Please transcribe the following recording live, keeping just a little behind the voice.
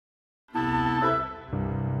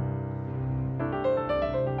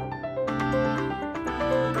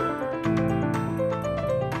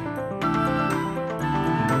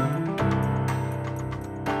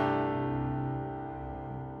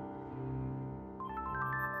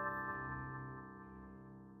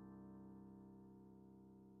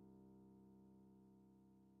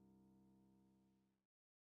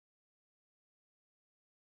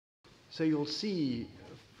So you'll see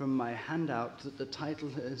from my handout that the title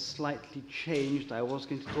has slightly changed. I was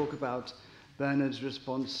going to talk about Bernard's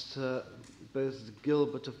response to both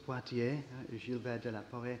Gilbert of Poitiers, Gilbert de la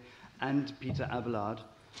Porée, and Peter Abelard.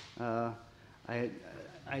 I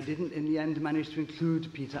didn't in the end manage to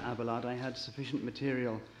include Peter Abelard. I had sufficient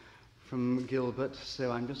material from Gilbert,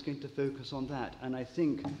 so I'm just going to focus on that. And I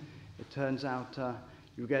think it turns out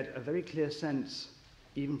you get a very clear sense,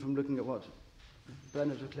 even from looking at what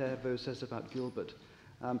Bernard de Clairvaux says about Gilbert,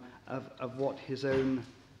 of what his own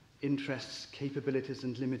interests, capabilities,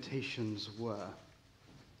 and limitations were.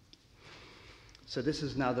 So this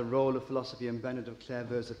is now the role of philosophy in Bernard of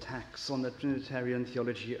Clairvaux's attacks on the Trinitarian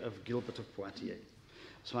theology of Gilbert of Poitiers.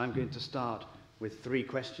 So I'm going to start with three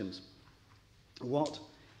questions. What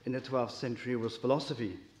in the 12th century was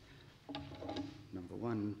philosophy? Number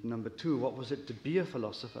one. Number two, what was it to be a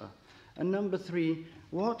philosopher? And number three,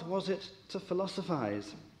 what was it to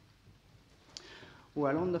philosophize?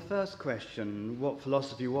 Well, on the first question, what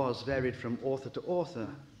philosophy was varied from author to author,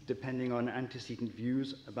 depending on antecedent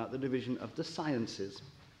views about the division of the sciences.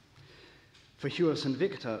 For Huos and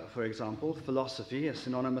Victor, for example, philosophy is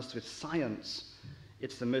synonymous with science.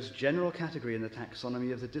 It's the most general category in the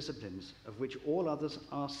taxonomy of the disciplines, of which all others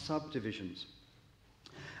are subdivisions.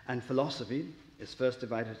 And philosophy is first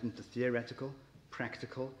divided into theoretical,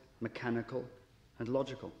 practical, mechanical, and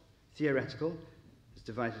logical. Theoretical is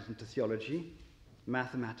divided into theology,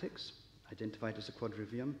 mathematics, identified as a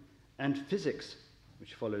quadrivium, and physics,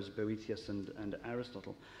 which follows Boethius and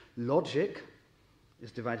Aristotle. Logic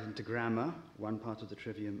is divided into grammar, one part of the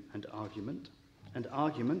trivium, and argument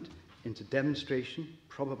into demonstration,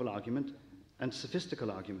 probable argument, and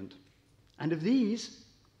sophistical argument. And of these,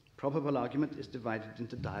 probable argument is divided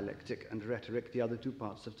into dialectic and rhetoric, the other two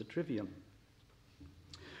parts of the trivium.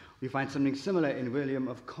 We find something similar in William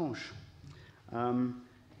of Conches.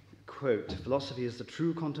 Quote, philosophy is the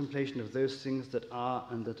true contemplation of those things that are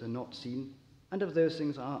and that are not seen, and of those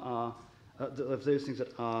things of those things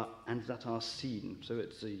that are and that are seen. So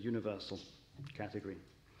it's a universal category.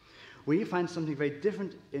 We find something very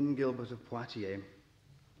different in Gilbert of Poitiers.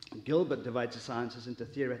 Gilbert divides the sciences into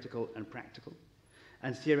theoretical and practical,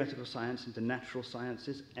 and theoretical science into natural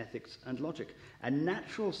sciences, ethics, and logic. And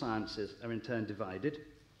natural sciences are in turn divided,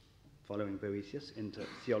 following Boethius, into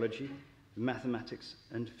theology, mathematics,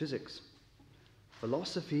 and physics.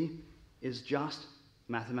 Philosophy is just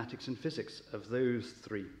mathematics and physics, of those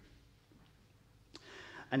three.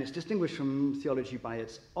 And it's distinguished from theology by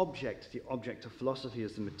its object. The object of philosophy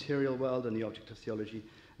is the material world, and the object of theology,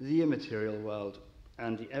 the immaterial world.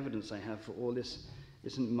 And the evidence I have for all this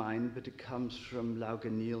isn't mine, but it comes from Lauge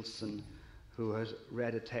Nielsen, who has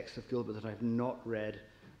read a text of Gilbert that I've not read,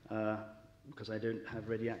 because I don't have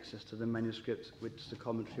ready access to the manuscript, which is a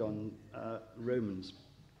commentary on Romans.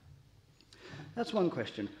 That's one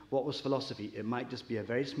question. What was philosophy? It might just be a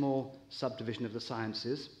very small subdivision of the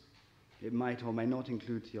sciences. It might or may not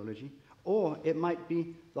include theology, or it might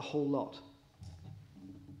be the whole lot.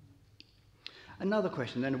 Another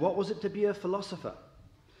question then, what was it to be a philosopher?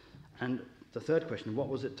 And the third question, what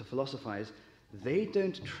was it to philosophize? They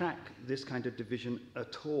don't track this kind of division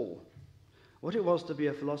at all. What it was to be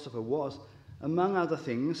a philosopher was, among other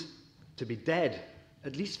things, to be dead,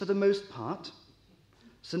 at least for the most part.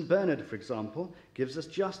 St. Bernard, for example, gives us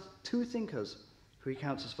just two thinkers who he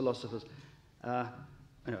counts as philosophers.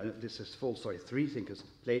 Three thinkers,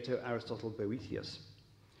 Plato, Aristotle, Boethius.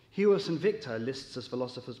 Huos and Victor lists as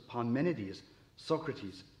philosophers Parmenides,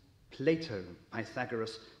 Socrates, Plato,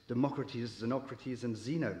 Pythagoras, Democritus, Xenocrates, and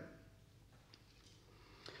Zeno.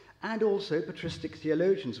 And also patristic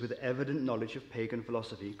theologians with evident knowledge of pagan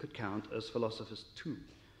philosophy could count as philosophers too.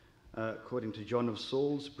 According to John of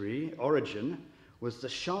Salisbury, Origen was the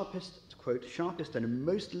sharpest and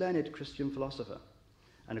most learned Christian philosopher,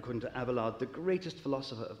 and according to Abelard, the greatest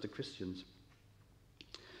philosopher of the Christians.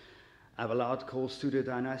 Abelard calls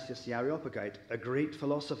Pseudo-Dionysius the Areopagite a great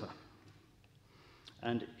philosopher.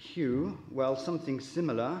 And Hugh, well, something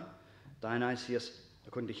similar. Dionysius,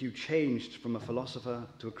 according to Hugh, changed from a philosopher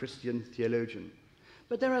to a Christian theologian.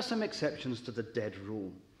 But there are some exceptions to the dead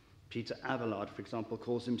rule. Peter Abelard, for example,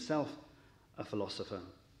 calls himself a philosopher.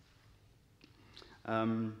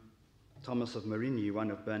 Thomas of Marigny,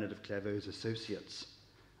 one of Bernard of Clairvaux's associates,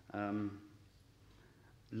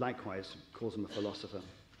 likewise calls him a philosopher.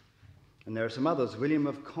 And there are some others. William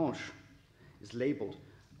of Conches is labelled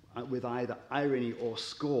with either irony or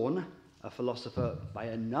scorn a philosopher by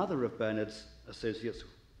another of Bernard's associates,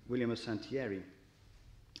 William of Saint-Thierry.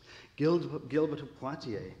 Gilbert of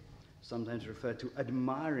Poitiers, sometimes referred to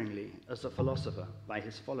admiringly as a philosopher by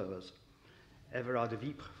his followers. Everard de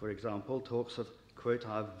Vipre, for example, talks of quote,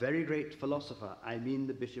 "our very great philosopher, I mean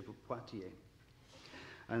the Bishop of Poitiers."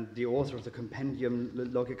 And the author of the Compendium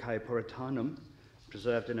Logicae Puritanum,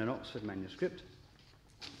 preserved in an Oxford manuscript,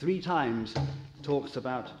 3 times talks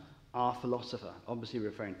about our philosopher, obviously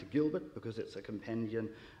referring to Gilbert because it's a compendium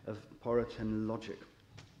of Puritan logic.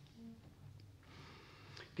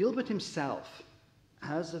 Gilbert himself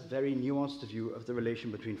has a very nuanced view of the relation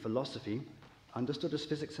between philosophy, understood as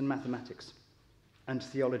physics and mathematics, and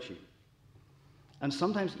theology, and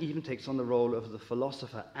sometimes even takes on the role of the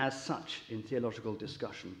philosopher as such in theological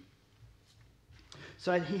discussion.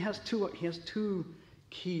 So he has two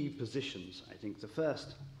key positions, I think. The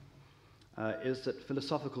first is that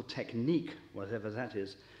philosophical technique, whatever that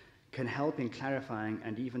is, can help in clarifying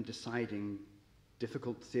and even deciding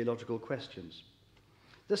difficult theological questions.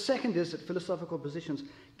 The second is that philosophical positions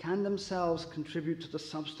can themselves contribute to the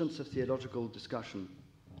substance of theological discussion,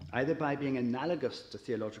 either by being analogous to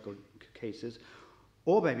theological cases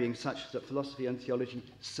or by being such that philosophy and theology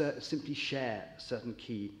simply share certain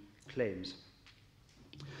key claims.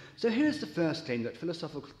 So here's the first claim, that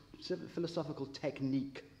philosophical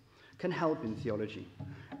technique can help in theology.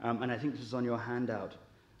 And I think this is on your handout.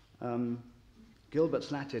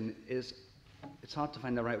 Gilbert's Latin is, it's hard to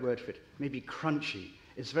find the right word for it, maybe crunchy.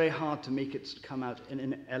 It's very hard to make it come out in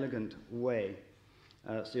an elegant way.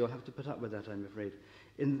 So you'll have to put up with that, I'm afraid.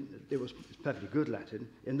 It was perfectly good Latin.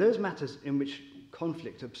 In those matters in which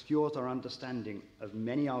conflict obscures our understanding of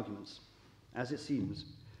many arguments, as it seems,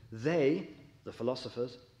 they, the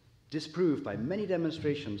philosophers, disprove by many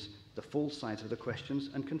demonstrations the false sides of the questions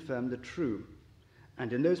and confirm the true.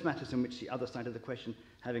 And in those matters in which the other side of the question,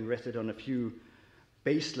 having rested on a few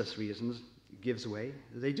baseless reasons, gives way,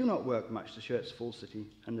 they do not work much to show its falsity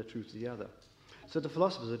and the truth of the other. So the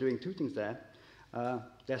philosophers are doing two things there.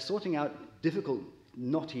 They're sorting out difficult,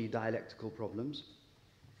 knotty dialectical problems,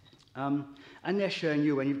 and they're showing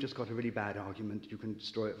you when you've just got a really bad argument, you can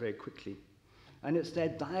destroy it very quickly. And it's their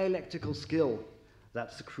dialectical skill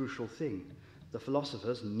that's the crucial thing. The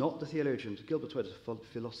philosophers, not the theologians. Gilbert's word is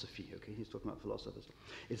philosophy, okay? He's talking about philosophers.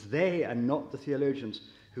 It's they and not the theologians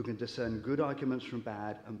who can discern good arguments from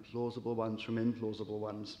bad and plausible ones from implausible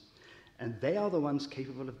ones. And they are the ones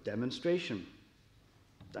capable of demonstration,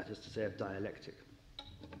 that is to say, of dialectic.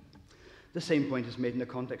 The same point is made in the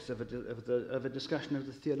context of a discussion of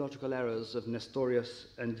the theological errors of Nestorius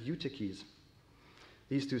and Eutyches.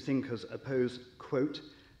 These two thinkers oppose, quote,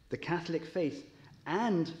 the Catholic faith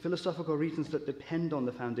and philosophical reasons that depend on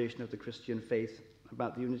the foundation of the Christian faith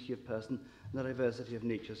about the unity of person and the diversity of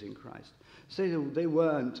natures in Christ. So they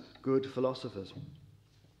weren't good philosophers.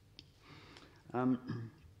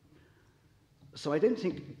 So I don't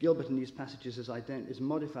think Gilbert in these passages is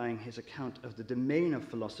modifying his account of the domain of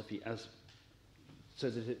philosophy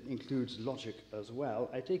so that it includes logic as well.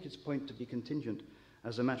 I take his point to be contingent.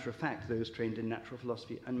 As a matter of fact, those trained in natural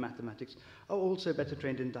philosophy and mathematics are also better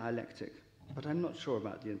trained in dialectic. But I'm not sure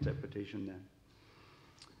about the interpretation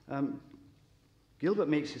there. Gilbert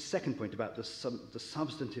makes his second point about the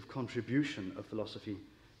substantive contribution of philosophy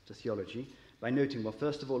to theology by noting, well,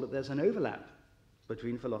 first of all, that there's an overlap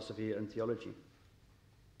between philosophy and theology.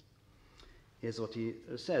 Here's what he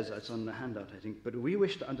says. It's on the handout, I think. But we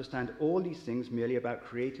wish to understand all these things merely about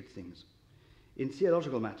created things. In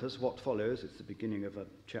theological matters, what follows, it's the beginning of a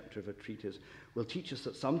chapter of a treatise, will teach us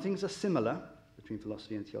that some things are similar between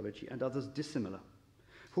philosophy and theology, and others dissimilar.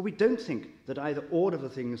 For we don't think that either all of the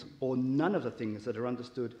things or none of the things that are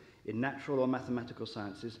understood in natural or mathematical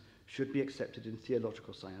sciences should be accepted in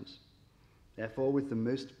theological science. Therefore, with the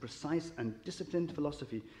most precise and disciplined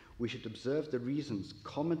philosophy, we should observe the reasons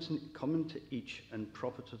common to each and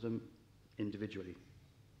proper to them individually.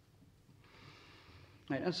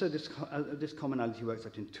 Right, and so this commonality works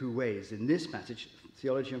out in two ways. In this passage,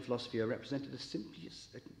 theology and philosophy are represented as simply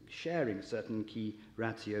sharing certain key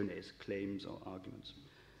rationes, claims or arguments.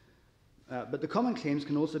 But the common claims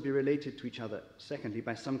can also be related to each other, secondly,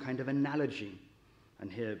 by some kind of analogy.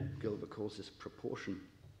 And here Gilbert calls this proportion.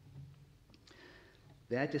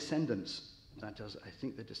 Their descendants, that is, I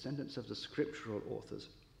think the descendants of the scriptural authors,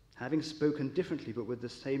 having spoken differently but with the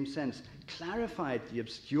same sense, clarified the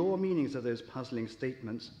obscure meanings of those puzzling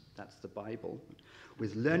statements, that's the Bible,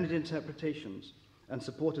 with learned interpretations, and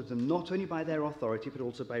supported them not only by their authority but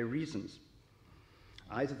also by reasons.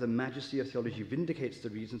 Either the majesty of theology vindicates the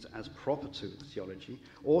reasons as proper to theology,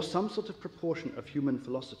 or some sort of proportion of human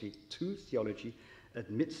philosophy to theology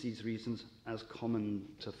admits these reasons as common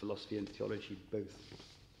to philosophy and theology both.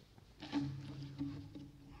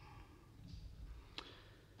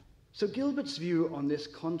 So Gilbert's view on this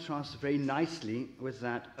contrasts very nicely with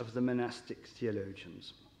that of the monastic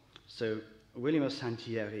theologians. So William of St.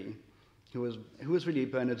 Thierry who was really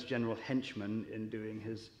Bernard's general henchman in doing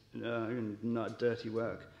his not dirty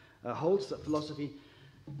work, holds that philosophy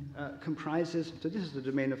comprises, so this is the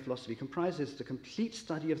domain of philosophy, comprises the complete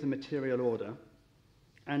study of the material order,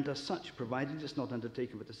 and as such, provided it's not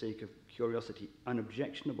undertaken for the sake of curiosity,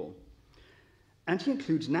 unobjectionable. And he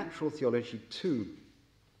includes natural theology too,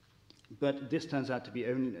 but this turns out to be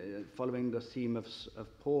only following the theme of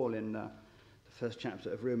Paul in the first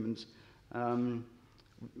chapter of Romans.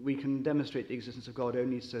 We can demonstrate the existence of God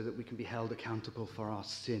only so that we can be held accountable for our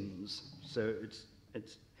sins. So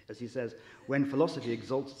it's as he says, when philosophy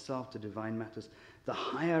exalts itself to divine matters, the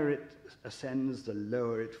higher it ascends, the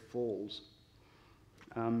lower it falls.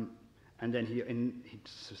 And then he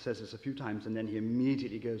says this a few times, and then he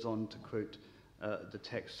immediately goes on to quote the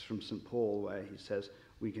text from St. Paul, where he says,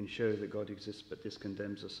 we can show that God exists, but this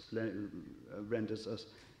condemns us, renders us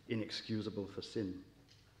inexcusable for sin.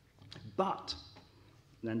 But,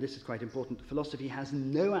 and this is quite important, philosophy has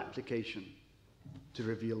no application to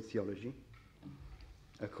revealed theology,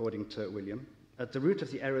 according to William. At the root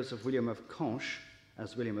of the errors of William of Conches,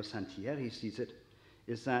 as William of Saint-Thierry sees it,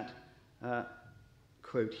 is that,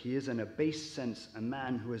 quote, he is in a base sense a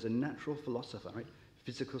man who is a natural philosopher, right?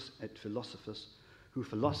 Physicus et philosophus, who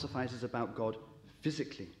philosophizes about God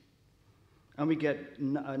physically. And we get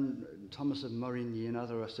Thomas of Morigny,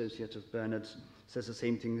 another associate of Bernard's, says the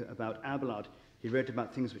same thing about Abelard. He wrote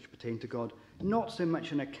about things which pertain to God, not so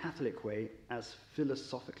much in a Catholic way as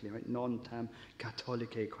philosophically, right? Non tam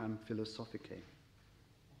catholicae quam philosophicae.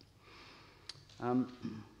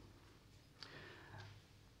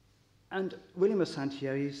 And William of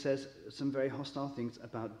Saint-Thierry says some very hostile things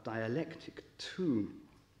about dialectic too.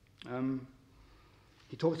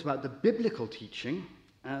 He talks about the biblical teaching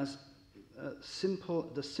as the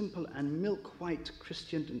simple and milk-white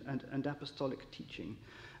Christian and apostolic teaching,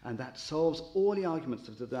 and that solves all the arguments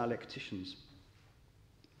of the dialecticians.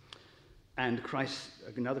 And Christ,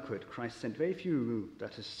 another quote, Christ sent very few,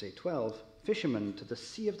 that is to say 12, fishermen to the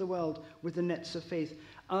sea of the world with the nets of faith,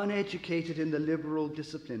 uneducated in the liberal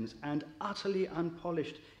disciplines and utterly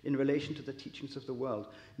unpolished in relation to the teachings of the world,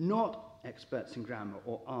 not experts in grammar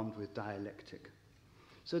or armed with dialectic.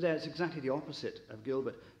 So there's exactly the opposite of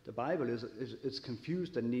Gilbert. The Bible is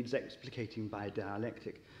confused and needs explicating by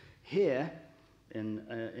dialectic. Here,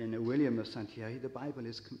 in William of Saint-Thierry, the Bible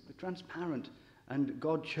is transparent, and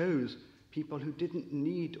God chose people who didn't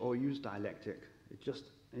need or use dialectic. It just,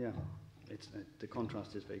 the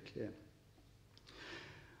contrast is very clear.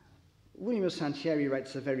 William of Saint-Thierry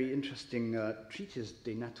writes a very interesting treatise,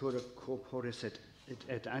 De Natura Corporis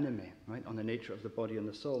et Anime, right, on the nature of the body and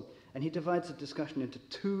the soul. And he divides the discussion into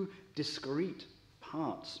two discrete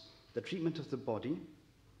parts: the treatment of the body,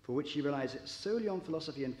 for which he relies solely on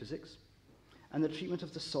philosophy and physics, and the treatment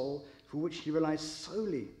of the soul, for which he relies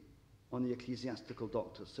solely on the ecclesiastical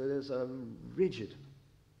doctors. So there's a rigid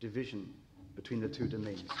division between the two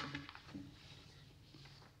domains.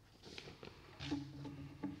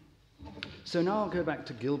 So now I'll go back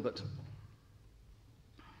to Gilbert.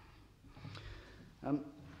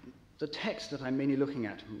 The text that I'm mainly looking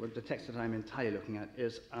at, or the text that I'm entirely looking at,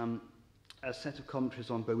 is a set of commentaries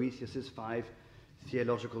on Boethius's 5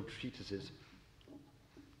 theological treatises.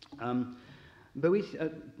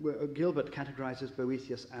 Gilbert categorizes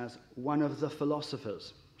Boethius as one of the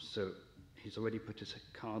philosophers, so he's already put his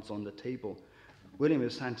cards on the table. William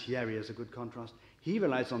of Saint-Thierry is a good contrast. He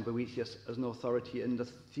relies on Boethius as an authority in the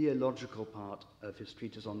theological part of his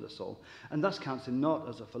treatise on the soul, and thus counts him not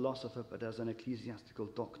as a philosopher, but as an ecclesiastical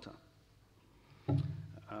doctor.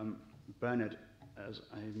 Bernard, as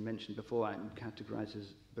I mentioned before, categorizes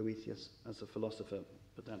Boethius as a philosopher,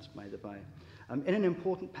 but that's by the by. In an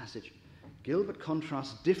important passage, Gilbert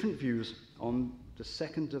contrasts different views on the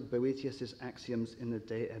second of Boethius's axioms in the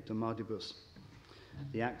De Etymodibus.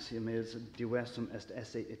 The axiom is diversum est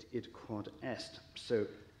esse et id quod est. So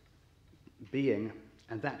being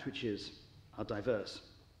and that which is are diverse.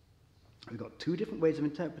 We've got two different ways of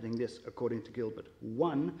interpreting this according to Gilbert.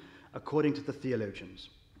 One, according to the theologians.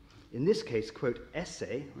 In this case, quote,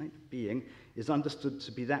 esse, right, being, is understood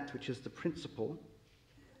to be that which is the principle,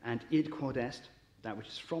 and id quod est, that which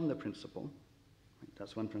is from the principle. Right,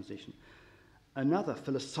 that's one translation. Another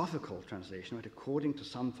philosophical translation, right, according to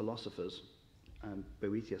some philosophers,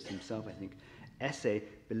 Boethius himself, I think, esse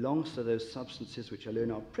belongs to those substances which alone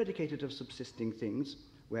are predicated of subsisting things,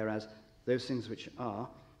 whereas those things which are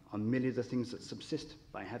merely the things that subsist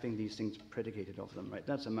by having these things predicated of them. Right?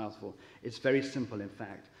 That's a mouthful. It's very simple, in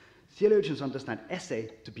fact. Theologians understand esse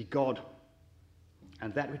to be God,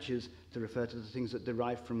 and that which is to refer to the things that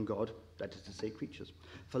derive from God, that is to say, creatures.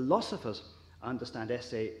 Philosophers understand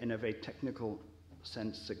esse in a very technical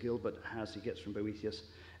sense that Gilbert has, he gets from Boethius.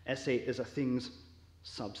 Esse is a thing's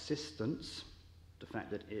subsistence, the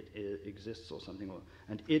fact that it exists or something,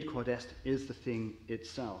 and id quod est is the thing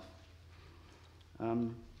itself.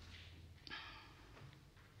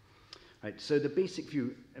 Right, so the basic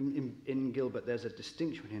view in Gilbert, there's a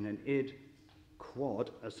distinction between an id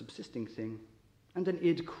quod, a subsisting thing, and an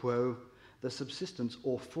id quo, the subsistence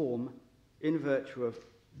or form in virtue of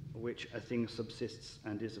which a thing subsists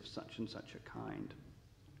and is of such and such a kind.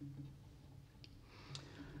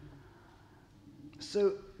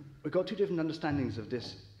 So we've got two different understandings of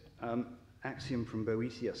this axiom from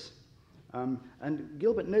Boethius. And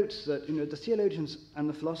Gilbert notes that the theologians and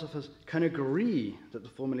the philosophers can agree that the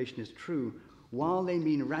formulation is true while they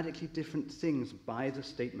mean radically different things by the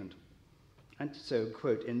statement. And so,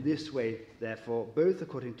 quote, in this way, therefore, both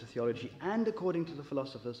according to theology and according to the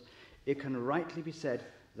philosophers, it can rightly be said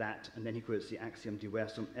that, and then he quotes the axiom,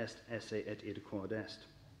 diversum est esse et id quod est.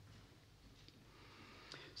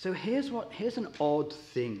 So here's an odd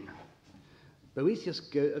thing.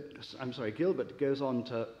 Gilbert goes on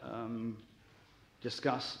to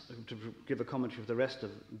to give a commentary of the rest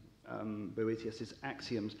of Boethius's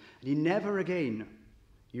axioms, and he never again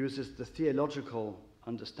uses the theological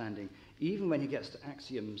understanding, even when he gets to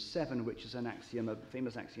axiom 7, which is an axiom, a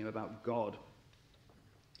famous axiom about God.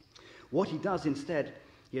 What he does instead,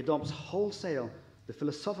 he adopts wholesale the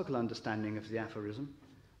philosophical understanding of the aphorism,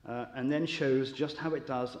 and then shows just how it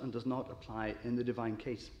does and does not apply in the divine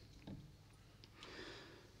case.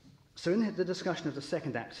 So in the discussion of the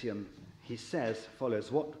second axiom, he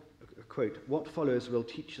follows, quote, what follows will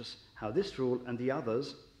teach us how this rule and the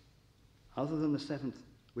others, other than the seventh,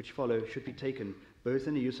 which follow, should be taken, both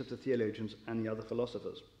in the use of the theologians and the other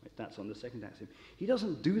philosophers. Right, that's on the second axiom. He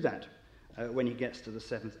doesn't do that when he gets to the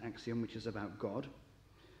seventh axiom, which is about God.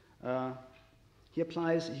 He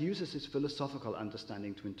uses his philosophical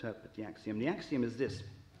understanding to interpret the axiom. The axiom is this: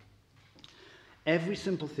 every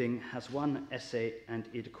simple thing has one esse and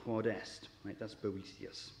id quod est. Right, that's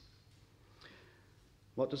Boethius.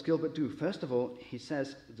 What does Gilbert do? First of all, he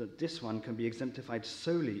says that this one can be exemplified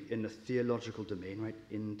solely in the theological domain, right,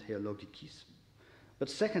 in theologicis. But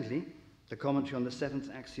secondly, the commentary on the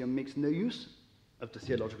seventh axiom makes no use of the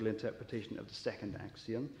theological interpretation of the second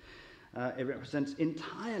axiom. It represents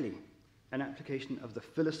entirely an application of the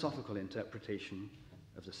philosophical interpretation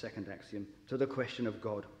of the second axiom to the question of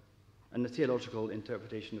God, and the theological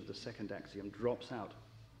interpretation of the second axiom drops out.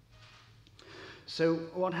 So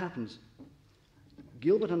what happens?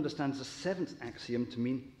 Gilbert understands the seventh axiom to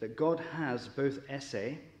mean that God has both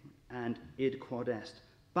esse and id quod est,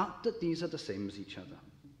 but that these are the same as each other.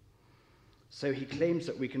 So he claims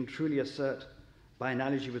that we can truly assert, by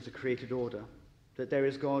analogy with the created order, that there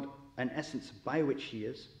is God, an essence by which he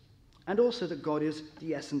is, and also that God is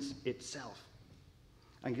the essence itself.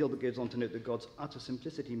 And Gilbert goes on to note that God's utter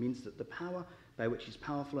simplicity means that the power by which he's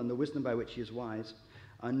powerful and the wisdom by which he is wise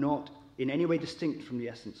are not in any way distinct from the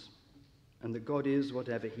essence, and that God is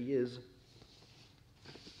whatever he is.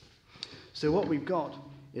 So what we've got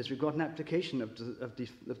is an application of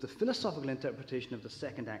the philosophical interpretation of the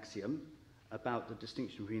second axiom about the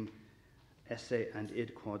distinction between esse and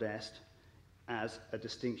id quod est as a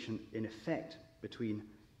distinction in effect between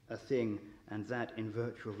a thing and that in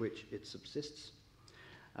virtue of which it subsists.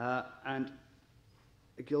 And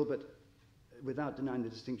Gilbert, without denying the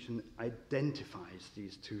distinction, identifies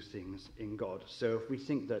these two things in God. So if we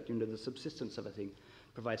think that the subsistence of a thing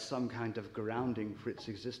provides some kind of grounding for its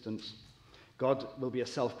existence, God will be a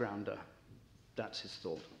self-grounder. That's his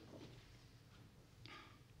thought.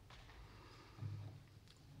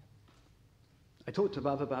 I talked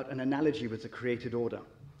above about an analogy with the created order.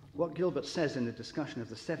 What Gilbert says in the discussion of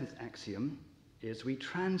the seventh axiom is we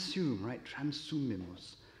transsume, right,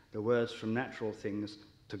 transsumimus, the words from natural things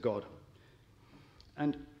to God.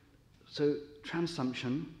 And so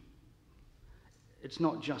transsumption, it's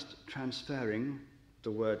not just transferring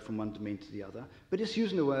the word from one domain to the other, but it's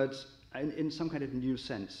using the words in some kind of new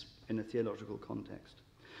sense in a theological context.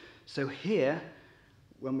 So here,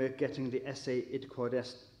 when we're getting the esse id quod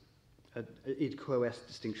est, id quo est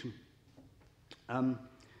distinction,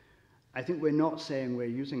 I think we're not saying we're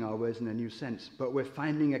using our words in a new sense, but we're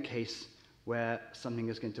finding a case where something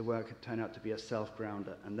is going to turn out to be a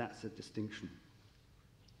self-grounder, and that's a distinction.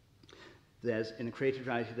 In a created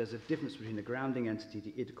reality, there's a difference between the grounding entity,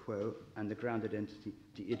 the id quo, and the grounded entity,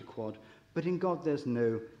 the id quod. But in God, there's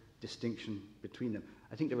no distinction between them.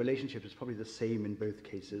 I think the relationship is probably the same in both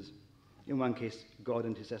cases. In one case, God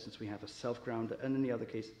and his essence, we have a self-grounder, and in the other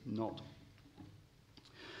case, not.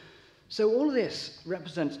 So all of this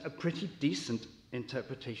represents a pretty decent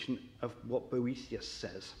interpretation of what Boethius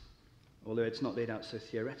says. although it's not laid out so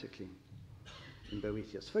theoretically in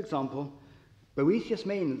Boethius. For example, Boethius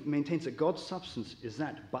maintains that God's substance is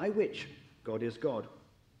that by which God is God.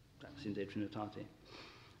 That's in De Trinitate.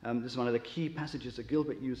 This is one of the key passages that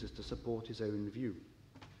Gilbert uses to support his own view.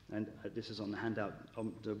 And this is on the handout.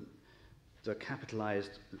 The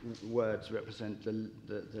capitalized words represent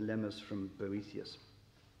the lemmas from Boethius,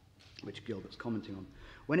 which Gilbert's commenting on.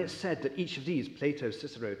 When it's said that each of these, Plato,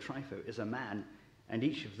 Cicero, Trypho, is a man, and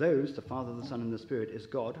each of those, the Father, the Son, and the Spirit, is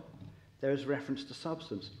God, there is reference to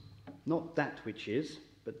substance. Not that which is,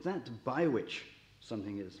 but that by which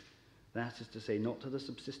something is. That is to say, not to the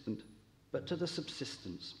subsistent, but to the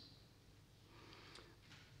subsistence.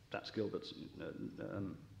 That's Gilbert's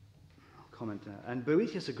comment there. And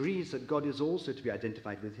Boethius agrees that God is also to be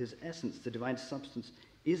identified with his essence. The divine substance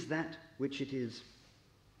is that which it is.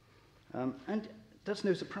 And that's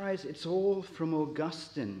no surprise, it's all from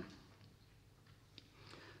Augustine.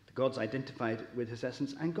 God's identified with his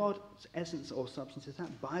essence, and God's essence or substance is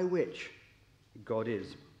that by which God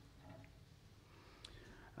is.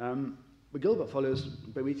 But Gilbert follows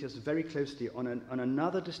Boethius very closely on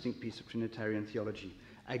another distinct piece of Trinitarian theology,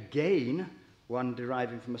 again one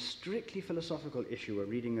deriving from a strictly philosophical issue, a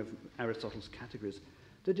reading of Aristotle's categories,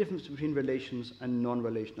 the difference between relations and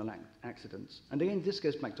non-relational accidents. And again, this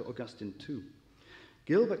goes back to Augustine too.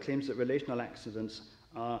 Gilbert claims that relational accidents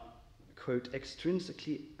are, quote,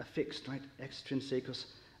 extrinsically affixed, right, extrinsicus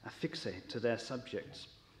affixe, to their subjects,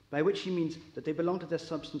 by which he means that they belong to their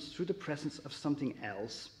substance through the presence of something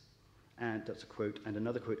else, and that's a quote and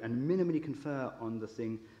another quote, and minimally confer on the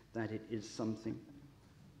thing that it is something.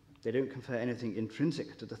 They don't confer anything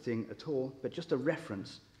intrinsic to the thing at all, but just a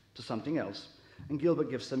reference to something else. And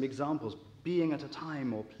Gilbert gives some examples: being at a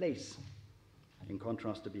time or place, in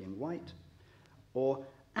contrast to being white, or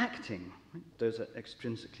acting. Right? Those are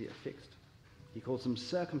extrinsically affixed. He calls them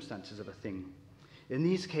circumstances of a thing. In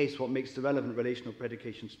these cases, what makes the relevant relational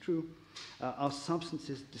predications true are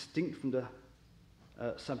substances distinct from the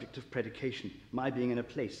subject of predication. My being in a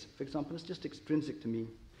place, for example, is just extrinsic to me,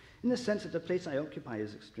 in the sense that the place I occupy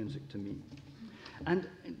is extrinsic to me. And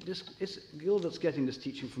Gilbert's getting this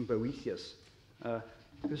teaching from Boethius,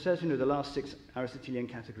 who says, the last 6 Aristotelian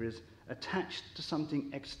categories attached to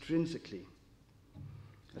something extrinsically.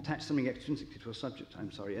 Attach something extrinsically to a subject,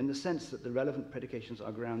 in the sense that the relevant predications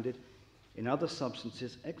are grounded in other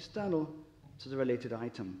substances external to the related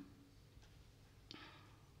item.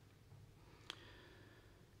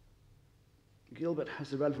 Gilbert has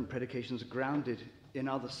the relevant predications grounded in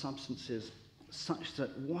other substances such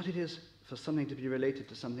that what it is for something to be related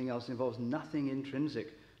to something else involves nothing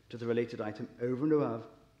intrinsic to the related item over and above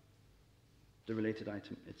the related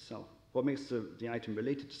item itself. What makes the item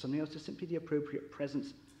related to something else is simply the appropriate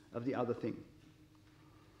presence of the other thing.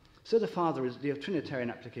 So the Trinitarian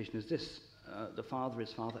application is this. The Father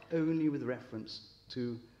is Father only with reference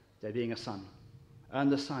to there being a Son. And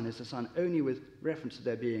the Son is the Son only with reference to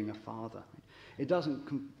there being a Father. It doesn't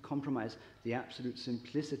compromise the absolute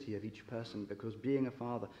simplicity of each person, because being a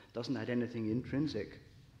Father doesn't add anything intrinsic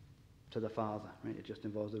to the Father. Right? It just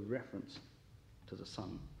involves a reference to the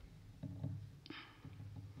Son.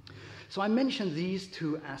 So I mentioned these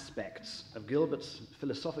two aspects of Gilbert's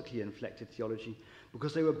philosophically inflected theology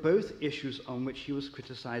because they were both issues on which he was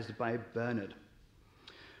criticized by Bernard.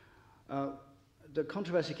 The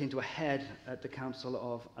controversy came to a head at the Council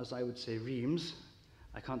of, as I would say, Reims.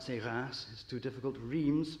 I can't say Reims, it's too difficult.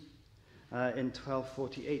 Reims, in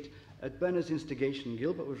 1248. At Bernard's instigation,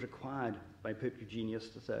 Gilbert was required by Pope Eugenius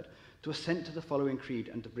III to assent to the following creed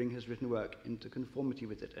and to bring his written work into conformity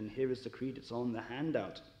with it. And here is the creed, it's on the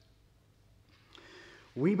handout.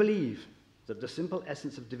 We believe that the simple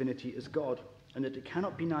essence of divinity is God, and that it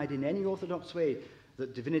cannot be denied in any orthodox way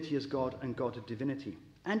that divinity is God and God is divinity.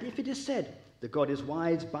 And if it is said that God is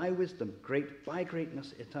wise by wisdom, great by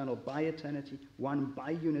greatness, eternal by eternity, one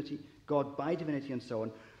by unity, God by divinity, and so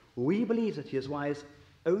on, we believe that he is wise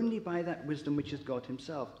only by that wisdom which is God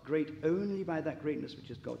himself, great only by that greatness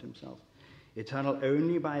which is God himself, eternal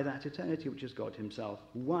only by that eternity which is God himself,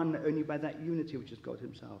 one only by that unity which is God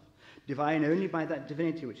himself, divine only by that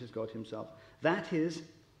divinity which is God himself. That is,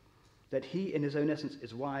 that he in his own essence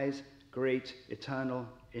is wise, great, eternal,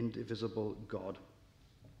 indivisible God.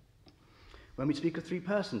 When we speak of three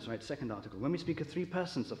persons, right, second article, when we speak of three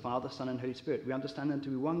persons, the Father, Son, and Holy Spirit, we understand them to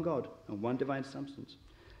be one God and one divine substance.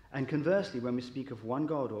 And conversely, when we speak of one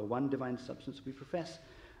God or one divine substance, we profess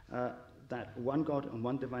that one God and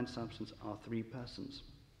one divine substance are three persons.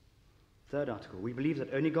 Third article, we believe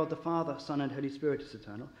that only God the Father, Son, and Holy Spirit is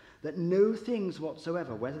eternal, that no things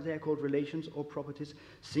whatsoever, whether they are called relations or properties,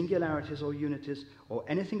 singularities or unities, or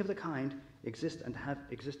anything of the kind, exist and have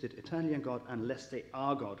existed eternally in God unless they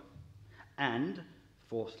are God. And,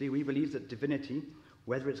 fourthly, we believe that divinity,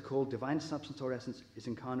 whether it's called divine substance or essence, is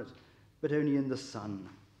incarnate, but only in the Son.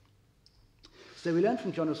 So we learn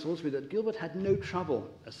from John of Salisbury that Gilbert had no trouble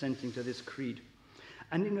assenting to this creed.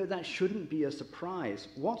 And that shouldn't be a surprise.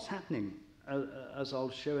 What's happening, as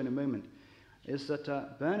I'll show in a moment, is that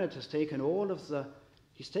Bernard has taken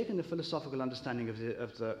he's taken the philosophical understanding of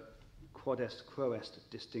the quod est, quo est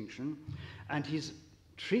distinction, and he's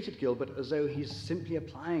treated Gilbert as though he's simply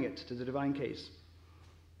applying it to the divine case.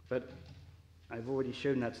 But I've already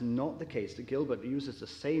shown that's not the case, that Gilbert uses the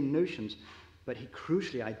same notions, but he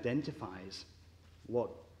crucially identifies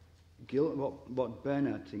what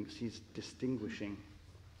Bernard thinks he's distinguishing.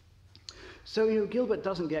 So, Gilbert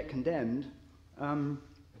doesn't get condemned,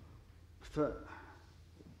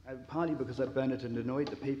 partly because Bernard had annoyed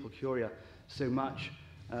the papal curia so much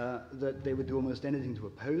that they would do almost anything to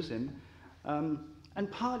oppose him,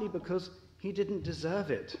 and partly because he didn't deserve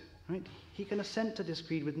it. Right? He can assent to this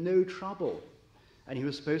creed with no trouble, and he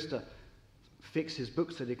was supposed to fix his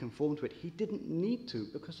books so they conform to it. He didn't need to,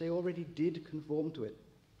 because they already did conform to it.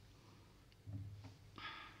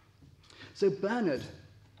 So Bernard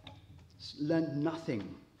learned nothing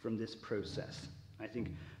from this process. I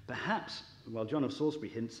think perhaps, while John of Salisbury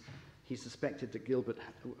hints, he suspected that Gilbert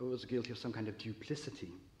was guilty of some kind of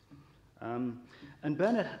duplicity. And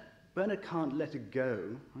Bernard can't let it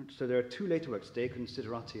go. Right? So there are two later works, De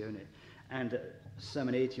Consideratione and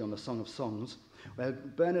Sermon 80 on the Song of Songs, where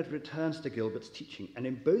Bernard returns to Gilbert's teaching. And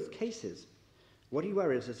in both cases, what he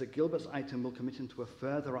worries is that Gilbert's item will commit him to a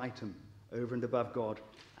further item over and above God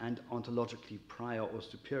and ontologically prior or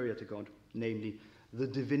superior to God, namely the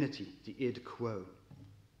divinity, the id quo.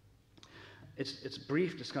 It's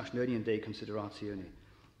brief discussion only in De Consideratione,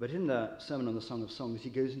 but in the Sermon on the Song of Songs he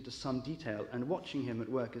goes into some detail, and watching him at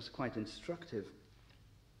work is quite instructive.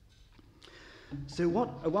 So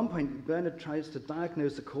at one point Bernard tries to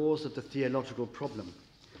diagnose the cause of the theological problem.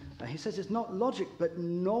 He says it's not logic but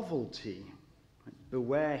novelty.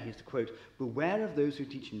 Beware, he's to quote, beware of those who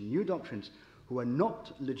teach new doctrines, who are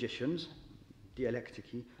not logicians,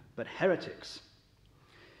 dialectici, but heretics.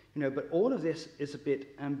 But all of this is a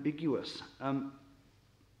bit ambiguous. How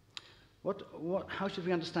should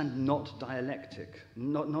we understand not dialectic?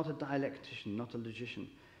 Not a dialectician, not a logician.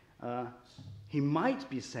 He might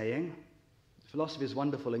be saying, philosophy is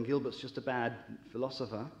wonderful and Gilbert's just a bad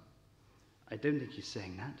philosopher. I don't think he's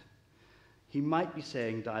saying that. He might be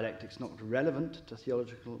saying dialectic's not relevant to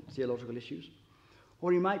theological issues.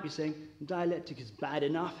 Or he might be saying dialectic is bad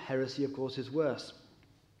enough, heresy, of course, is worse.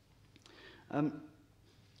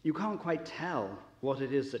 You can't quite tell what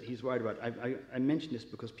it is that he's worried about. I mention this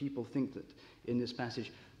because people think that in this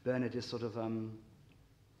passage Bernard is sort of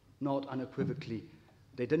not unequivocally,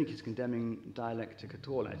 they don't think he's condemning dialectic at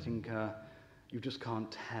all. I think you just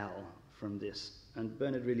can't tell from this. And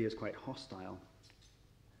Bernard really is quite hostile.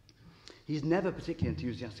 He's never particularly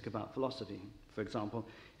enthusiastic about philosophy. For example,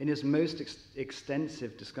 in his most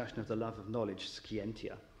extensive discussion of the love of knowledge,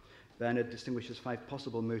 Scientia, Bernard distinguishes 5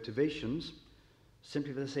 possible motivations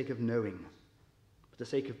simply for the sake of knowing, for the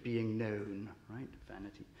sake of being known, right?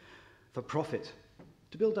 Vanity. For profit,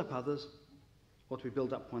 to build up others, or to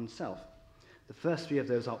build up oneself. The first 3 of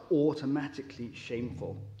those are automatically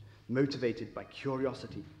shameful, motivated by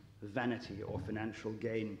curiosity, vanity, or financial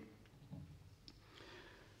gain.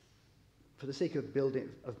 For the sake of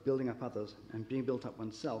building up others and being built up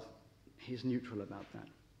oneself, he's neutral about that.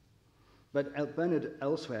 But Bernard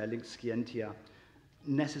elsewhere links Scientia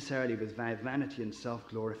necessarily with vanity and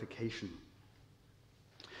self-glorification.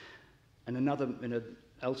 And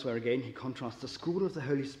elsewhere again, he contrasts the school of the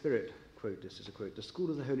Holy Spirit, quote, this is a quote, the school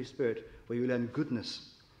of the Holy Spirit, where you learn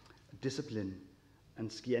goodness, discipline,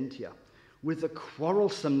 and Scientia, with the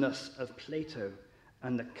quarrelsomeness of Plato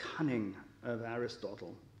and the cunning of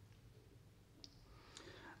Aristotle.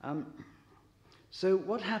 So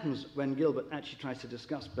what happens when Gilbert actually tries to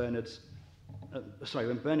discuss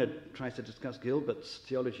when Bernard tries to discuss Gilbert's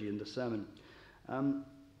theology in the sermon,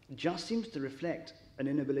 just seems to reflect an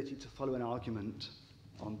inability to follow an argument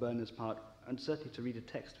on Bernard's part, and certainly to read a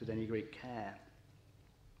text with any great care.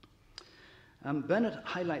 Bernard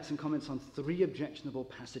highlights and comments on 3 objectionable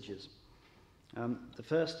passages. The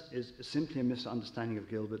first is simply a misunderstanding of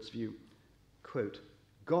Gilbert's view. Quote,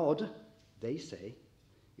 God, they say,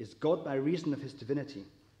 is God by reason of his divinity,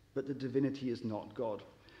 but the divinity is not God.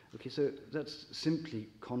 Okay, so that's simply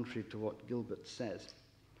contrary to what Gilbert says.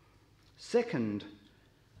 Second,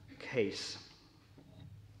 case.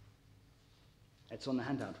 It's on the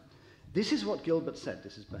handout. This is what Gilbert said.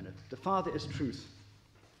 This is Bernard. The Father is truth.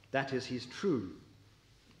 That is, he is true.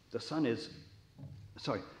 The Son is...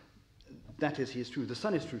 Sorry. That is, he is true. The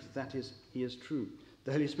Son is truth. That is, he is true.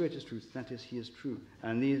 The Holy Spirit is truth. That is, he is true.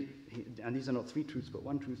 And these are not three truths, but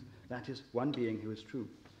one truth. That is, one being who is true.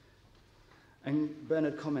 And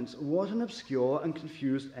Bernard comments, what an obscure and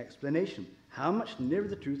confused explanation. How much nearer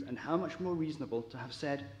the truth and how much more reasonable to have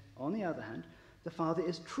said, on the other hand, the Father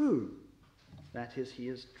is true. That is, he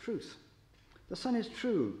is truth. The Son is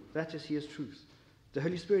true. That is, he is truth. The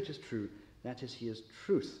Holy Spirit is true. That is, he is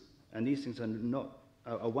truth. And these things are not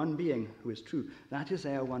a one being who is true. That is,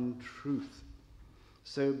 they are one truth.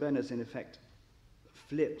 So Bernard's, in effect,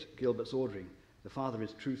 flipped Gilbert's ordering. The Father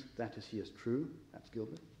is truth. That is, he is true. That's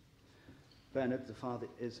Gilbert. Bernard, the Father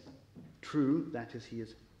is true. That is, he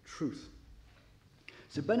is truth.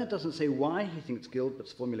 So Bernard doesn't say why he thinks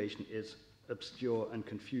Gilbert's formulation is obscure and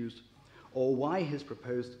confused, or why his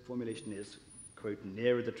proposed formulation is, quote,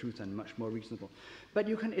 nearer the truth and much more reasonable. But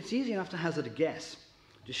it's easy enough to hazard a guess,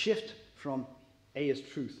 to shift from A is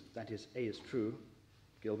truth, that is, A is true,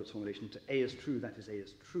 Gilbert's formulation, to A is true, that is, A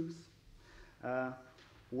is truth.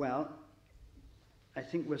 Well, I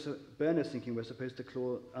think Bernard's thinking we're supposed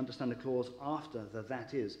to understand the clause after the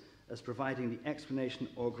that is as providing the explanation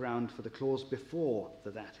or ground for the clause before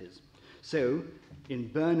the that is. So, in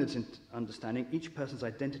Bernard's understanding, each person's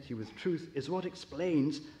identity with truth is what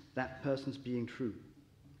explains that person's being true,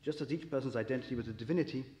 just as each person's identity with the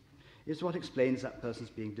divinity is what explains that person's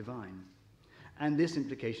being divine. And this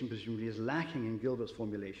implication presumably is lacking in Gilbert's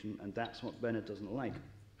formulation, and that's what Bernard doesn't like.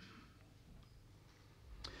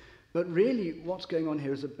 But really, what's going on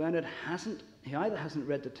here is that Bernard either hasn't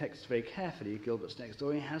read the text very carefully, Gilbert's text,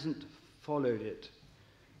 or he hasn't followed it.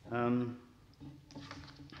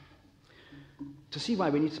 To see why,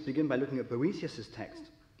 we need to begin by looking at Boethius' text.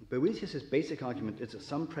 Boethius' basic argument is that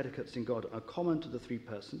some predicates in God are common to the three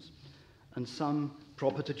persons, and some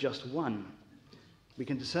proper to just one. We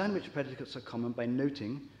can discern which predicates are common by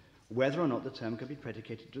noting whether or not the term can be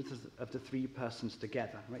predicated of the three persons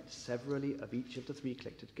together, right? Severally of each of the three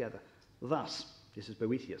collected together. Thus, this is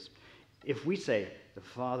Boethius. If we say the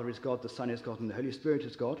Father is God, the Son is God, and the Holy Spirit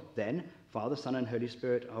is God, then Father, Son, and Holy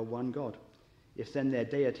Spirit are one God. If then their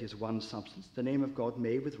deity is one substance, the name of God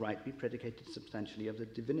may with right be predicated substantially of the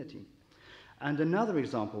divinity. And another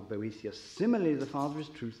example, Boethius. Similarly, the Father is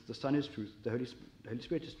truth, the Son is truth, the Holy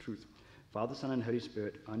Spirit is truth. Father, Son, and Holy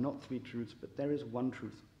Spirit are not three truths, but there is one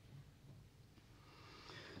truth.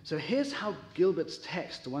 So here's how Gilbert's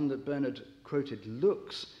text, the one that Bernard quoted,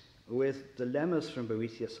 looks with the lemmas from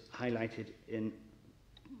Boethius highlighted in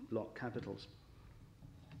block capitals.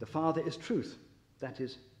 The Father is truth, that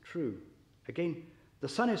is true. Again, the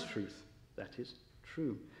Son is truth, that is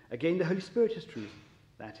true. Again, the Holy Spirit is truth,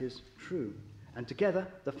 that is true. And together,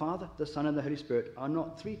 the Father, the Son, and the Holy Spirit are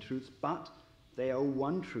not three truths, but they are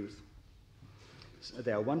one truth.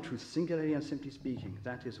 They are one truth, singularly and simply speaking.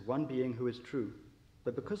 That is one being who is true.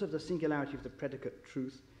 But because of the singularity of the predicate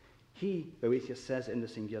truth, he, Boethius says in the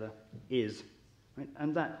singular, is. Right?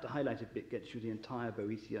 And that, the highlighted bit, gets you the entire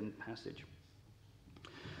Boethian passage.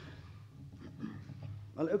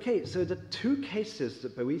 Well, okay, so the two cases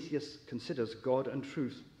that Boethius considers, God and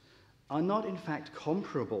truth, are not in fact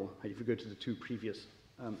comparable, if you go to the two previous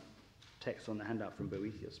texts on the handout from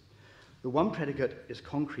Boethius. The one predicate is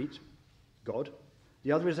concrete, God.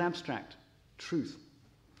 The other is abstract, truth.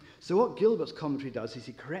 So what Gilbert's commentary does is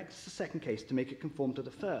he corrects the second case to make it conform to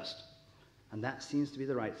the first. And that seems to be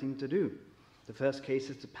the right thing to do. The first case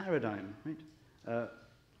is the paradigm, right?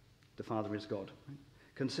 The Father is God. Right?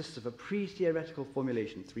 Consists of a pre-theoretical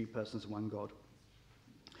formulation, three persons, one God.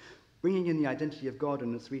 Bringing in the identity of God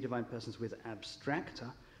and the three divine persons with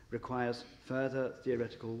abstracta requires further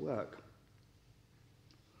theoretical work.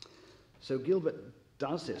 So Gilbert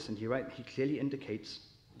does this, and he clearly indicates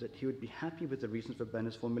that he would be happy with the reasons for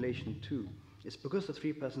Bernard's formulation too. It's because the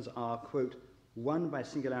three persons are, quote, one by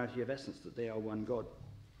singularity of essence, that they are one God.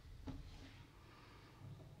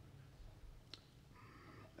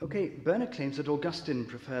 Okay, Bernard claims that Augustine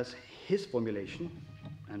prefers his formulation,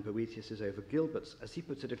 and Boethius is over Gilbert's. As he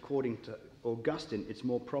puts it, according to Augustine, it's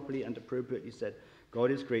more properly and appropriately said, God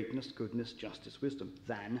is greatness, goodness, justice, wisdom,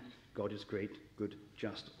 than God is great, good,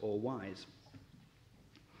 just, or wise.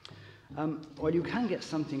 Well, you can get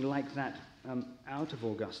something like that out of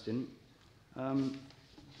Augustine,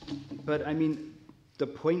 but I mean, the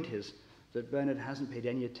point is that Bernard hasn't paid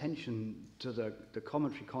any attention to the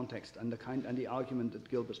commentary context and the argument that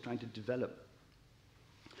Gilbert's trying to develop.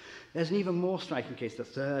 There's an even more striking case, the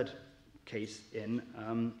third case in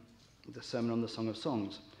the Sermon on the Song of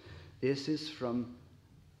Songs. This is from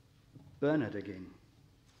Bernard again.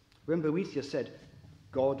 When Boethius said,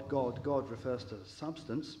 God, God, God refers to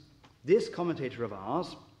substance, this commentator of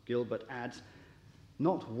ours, Gilbert, adds,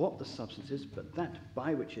 not what the substance is, but that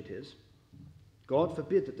by which it is. God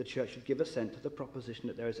forbid that the Church should give assent to the proposition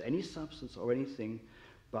that there is any substance or anything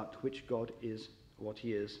but which God is what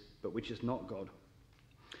he is, but which is not God.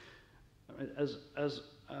 As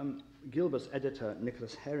Gilbert's editor,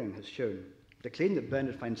 Nicholas Herring, has shown, the claim that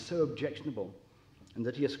Bernard finds so objectionable and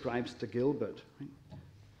that he ascribes to Gilbert,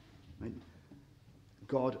 right?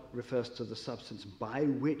 God refers to the substance by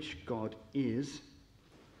which God is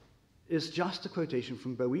just a quotation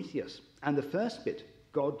from Boethius. And the first bit,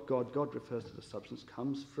 God, God, God refers to the substance,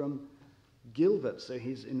 comes from Gilbert. So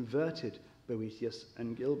he's inverted Boethius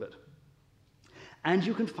and Gilbert. And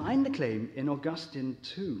you can find the claim in Augustine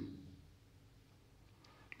too,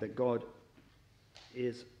 that God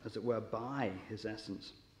is, as it were, by his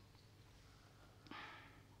essence.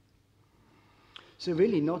 So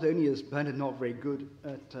really, not only is Bernard not very good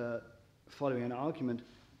at following an argument,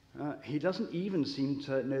 he doesn't even seem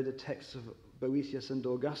to know the texts of Boethius and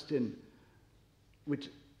Augustine, which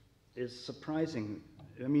is surprising.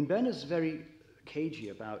 I mean, Bernard's very cagey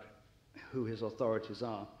about who his authorities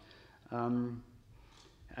are. And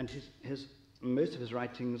most of his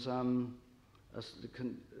writings have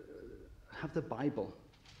the Bible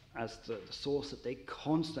as the source that they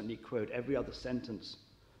constantly quote. Every other sentence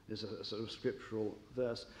is a sort of scriptural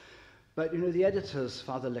verse. But, the editors,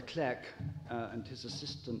 Father Leclerc and his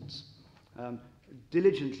assistants,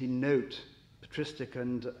 diligently note patristic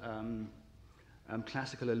and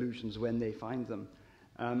classical allusions when they find them.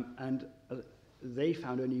 And they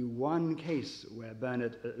found only one case where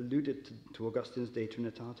Bernard alluded to Augustine's De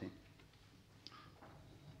Trinitate.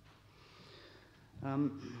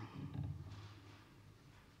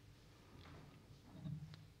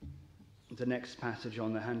 The next passage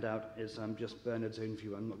on the handout is just Bernard's own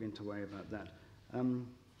view. I'm not going to worry about that.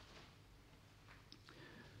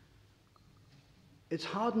 It's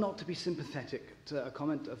hard not to be sympathetic to a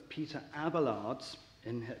comment of Peter Abelard's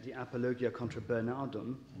in the Apologia contra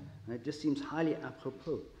Bernardum, and it just seems highly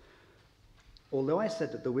apropos. Although I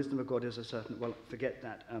said that the wisdom of God is a certain, well, forget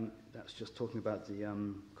that. That's just talking about the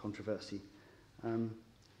controversy. And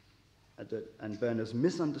Bernard's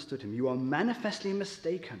misunderstood him. You are manifestly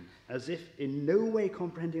mistaken, as if in no way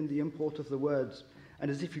comprehending the import of the words, and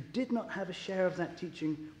as if you did not have a share of that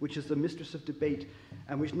teaching which is the mistress of debate,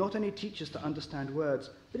 and which not only teaches to understand words,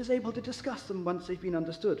 but is able to discuss them once they've been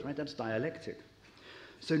understood, right? That's dialectic.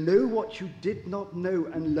 So know what you did not know,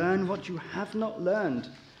 and learn what you have not learned,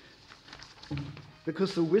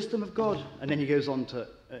 because the wisdom of God, and then he goes on to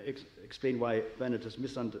explain why Bernard has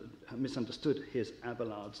misunderstood his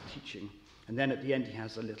Abelard's teaching. And then at the end he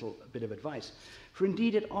has a bit of advice. For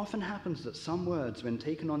indeed it often happens that some words, when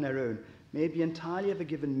taken on their own, may be entirely of a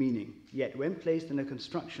given meaning, yet when placed in a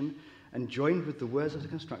construction and joined with the words of the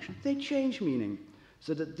construction, they change meaning,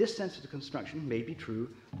 so that this sense of the construction may be true,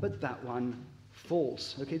 but that one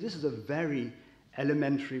false. Okay, this is a very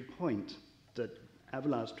elementary point that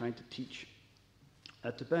Abelard is trying to teach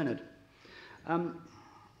to Bernard.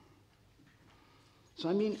 So,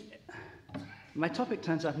 I mean, my topic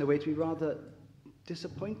turns out in a way to be rather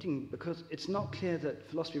disappointing, because it's not clear that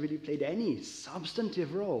philosophy really played any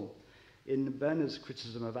substantive role in Bernard's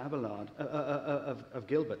criticism of Abelard, of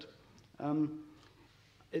Gilbert,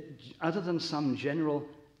 other than some general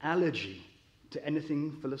allergy to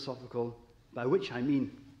anything philosophical, by which I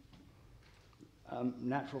mean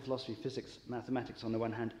natural philosophy, physics, mathematics on the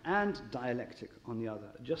one hand, and dialectic on the other.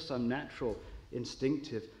 Just some natural,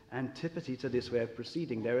 instinctive antipathy to this way of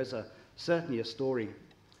proceeding. There is certainly a story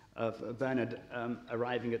of Bernard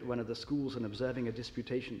arriving at one of the schools and observing a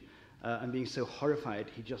disputation and being so horrified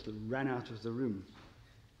he just ran out of the room.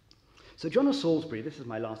 So John of Salisbury, this is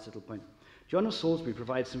my last little point, John of Salisbury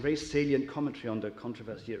provides some very salient commentary on the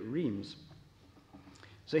controversy at Reims.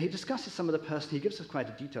 So he discusses some of the he gives us quite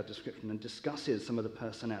a detailed description and discusses some of the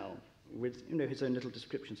personnel with his own little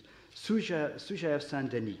descriptions. Sujet of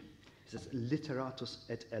Saint-Denis, he says, literatus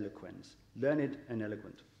et eloquens, learned and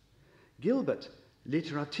eloquent. Gilbert,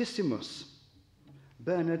 literatissimus.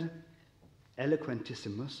 Bernard,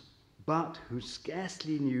 eloquentissimus, but who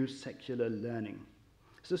scarcely knew secular learning.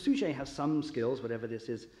 So Sujet has some skills, whatever this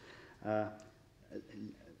is,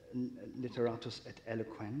 literatus et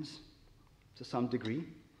eloquens, to some degree.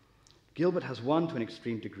 Gilbert has one to an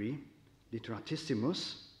extreme degree,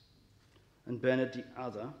 literatissimus, and Bernard the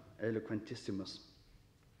other, eloquentissimus.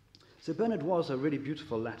 So Bernard was a really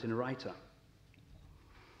beautiful Latin writer.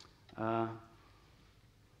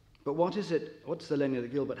 But what's the learning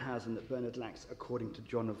that Gilbert has and that Bernard lacks, according to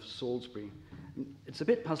John of Salisbury? It's a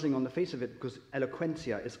bit puzzling on the face of it, because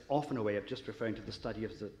eloquentia is often a way of just referring to the study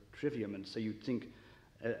of the trivium, and so you'd think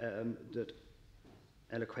that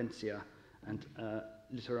eloquentia and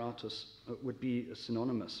literatus would be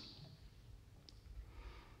synonymous.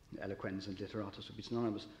 Eloquens and literatus would be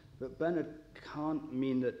synonymous. But John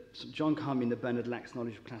can't mean that Bernard lacks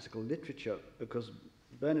knowledge of classical literature, because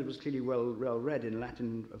Bernard was clearly well read in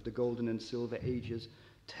Latin of the Golden and Silver Ages,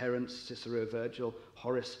 Terence, Cicero, Virgil,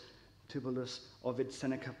 Horace, Tibullus, Ovid,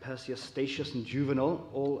 Seneca, Persius, Statius, and Juvenal,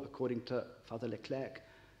 all according to Father Leclerc,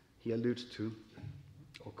 he alludes to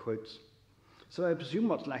or quotes. So I presume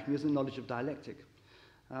what's lacking is the knowledge of dialectic.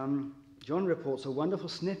 John reports a wonderful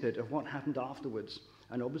snippet of what happened afterwards,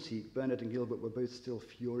 and obviously Bernard and Gilbert were both still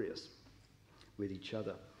furious with each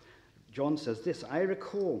other. John says this: I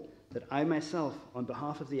recall that I myself, on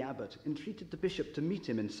behalf of the abbot, entreated the bishop to meet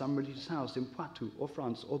him in some religious house in Poitou or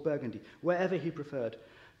France or Burgundy, wherever he preferred,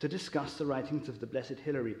 to discuss the writings of the Blessed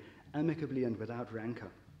Hilary, amicably and without rancour.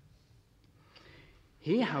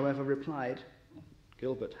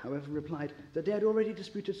 Gilbert, however, replied that they had already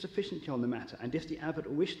disputed sufficiently on the matter, and if the abbot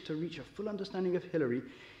wished to reach a full understanding of Hilary,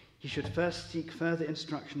 he should first seek further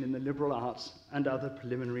instruction in the liberal arts and other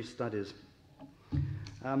preliminary studies.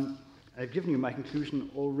 I've given you my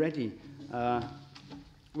conclusion already,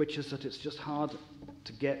 which is that it's just hard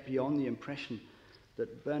to get beyond the impression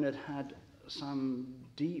that Bernard had some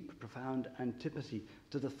deep, profound antipathy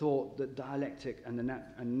to the thought that dialectic and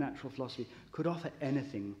natural philosophy could offer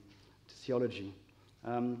anything to theology.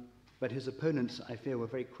 But his opponents, I fear, were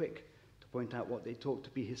very quick to point out what they thought to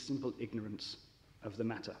be his simple ignorance of the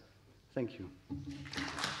matter. Thank you.